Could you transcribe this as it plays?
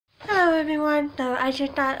everyone, so I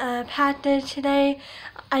just got a package today.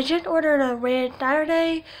 I just ordered a red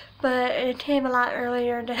Saturday, but it came a lot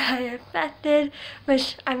earlier than I expected,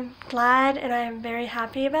 which I'm glad and I am very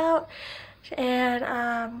happy about. And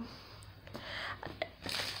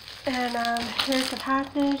here's the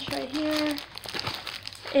package right here.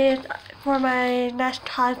 It's for my next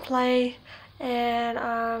cosplay, and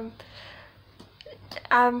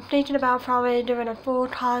I'm thinking about probably doing a full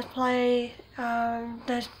cosplay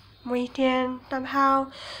this weekend somehow.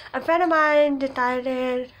 A friend of mine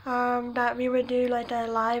decided that we would do like a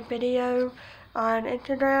live video on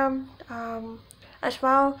Instagram as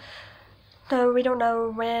well. So we don't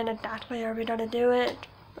know when exactly are we gonna do it,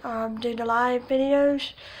 do the live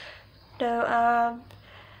videos. So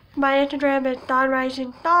my Instagram is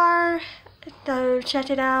DawnRisingStar, so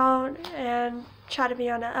check it out and try to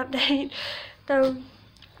be on the update. So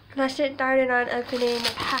let's get started on opening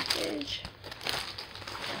the package.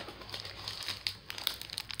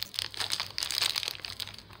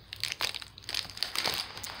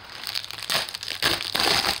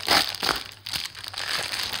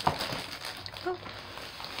 Oh.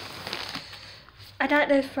 I got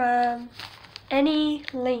this from Any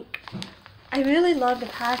Link. I really love the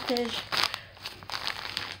package.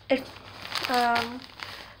 It's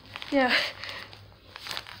yeah.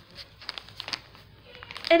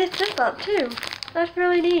 And it's zip up too. That's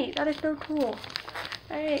really neat. That is so cool.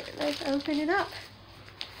 Alright, let's open it up.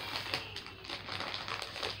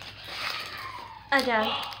 Again,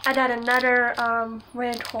 I got another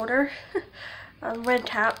red holder. Red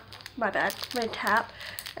tap. My bad. Red tap.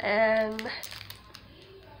 And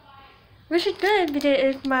which is good because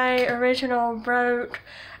it's my original broke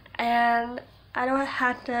and I don't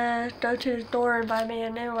have to go to the store and buy me a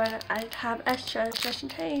new one. I have extras just in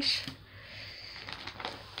case.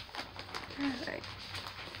 Alright.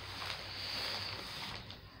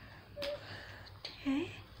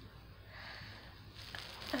 Okay.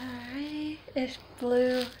 Alrighty. It's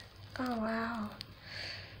blue. Oh wow.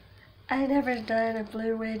 I've never done a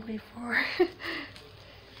blue wig before.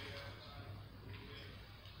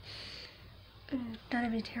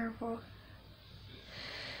 That'd be terrible.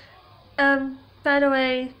 By the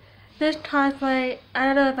way, this cosplay, I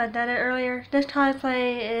don't know if I did it earlier, this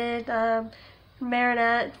cosplay is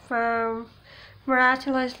Marinette from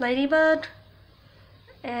Miraculous Ladybug.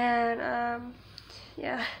 And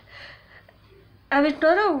yeah. I was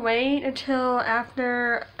gonna wait until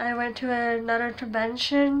after I went to another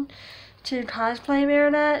convention to cosplay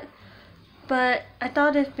Marinette, but I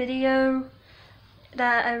thought this video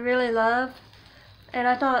that I really love, and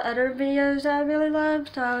I thought other videos that I really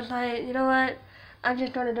loved, so I was like, you know what, I'm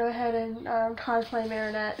just going to go ahead and cosplay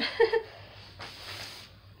Marinette.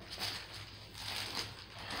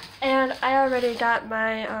 And I already got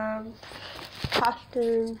my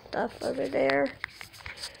costume stuff over there.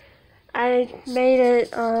 I made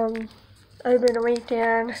it over the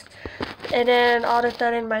weekend, and then all of a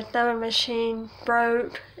sudden my sewing machine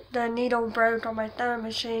broke. The needle broke on my sewing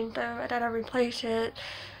machine, so I had to replace it.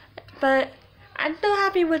 But I'm so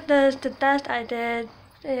happy with the success I did,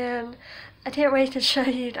 and I can't wait to show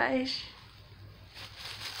you guys.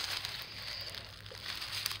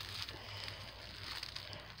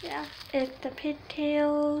 Yeah, it's the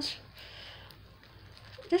pigtails.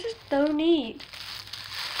 This is so neat.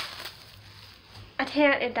 I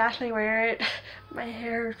can't exactly wear it. My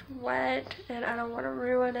hair is wet, and I don't want to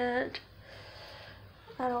ruin it.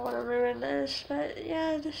 I don't want to ruin this, but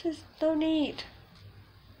yeah, this is so neat.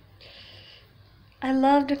 I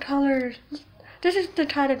love the colors. This is the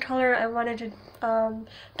kind of color I wanted to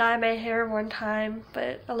dye my hair one time,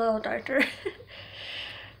 but a little darker.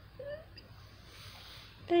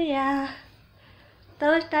 But yeah,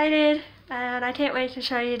 so excited, and I can't wait to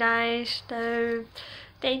show you guys, so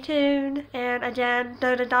stay tuned. And again,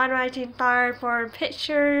 go to DawnRisingStar for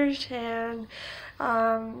pictures, and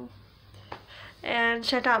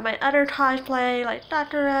check out my other cosplay like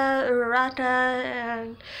Sakura, Uraraka,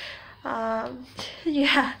 and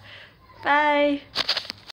yeah, bye.